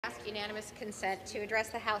Ask unanimous consent to address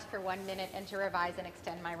the House for 1 minute and to revise and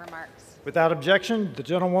extend my remarks. Without objection, the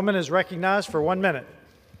gentlewoman is recognized for 1 minute.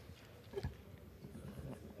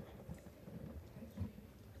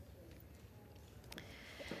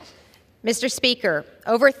 Mr. Speaker,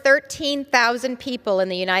 over 13,000 people in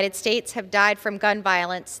the United States have died from gun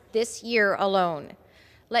violence this year alone.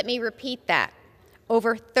 Let me repeat that.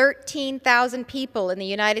 Over 13,000 people in the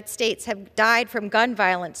United States have died from gun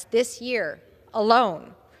violence this year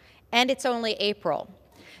alone, and it's only April.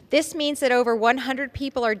 This means that over 100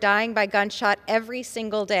 people are dying by gunshot every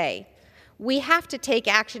single day. We have to take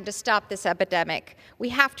action to stop this epidemic. We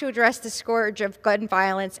have to address the scourge of gun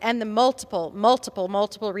violence and the multiple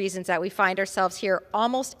reasons that we find ourselves here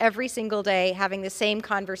almost every single day having the same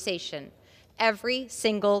conversation, every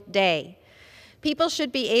single day. People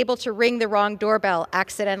should be able to ring the wrong doorbell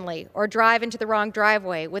accidentally or drive into the wrong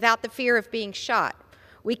driveway without the fear of being shot.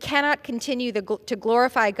 We cannot continue to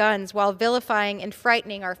glorify guns while vilifying and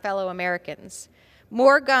frightening our fellow Americans.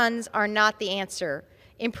 More guns are not the answer.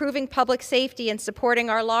 Improving public safety and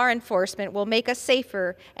supporting our law enforcement will make us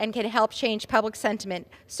safer and can help change public sentiment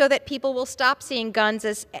so that people will stop seeing guns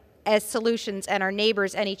as solutions and our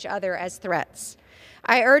neighbors and each other as threats.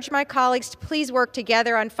 I urge my colleagues to please work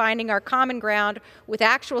together on finding our common ground with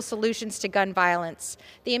actual solutions to gun violence.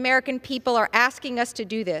 The American people are asking us to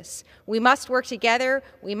do this. We must work together.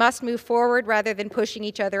 We must move forward rather than pushing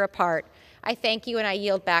each other apart. I thank you and I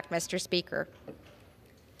yield back, Mr. Speaker.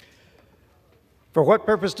 For what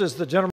purpose does the gentleman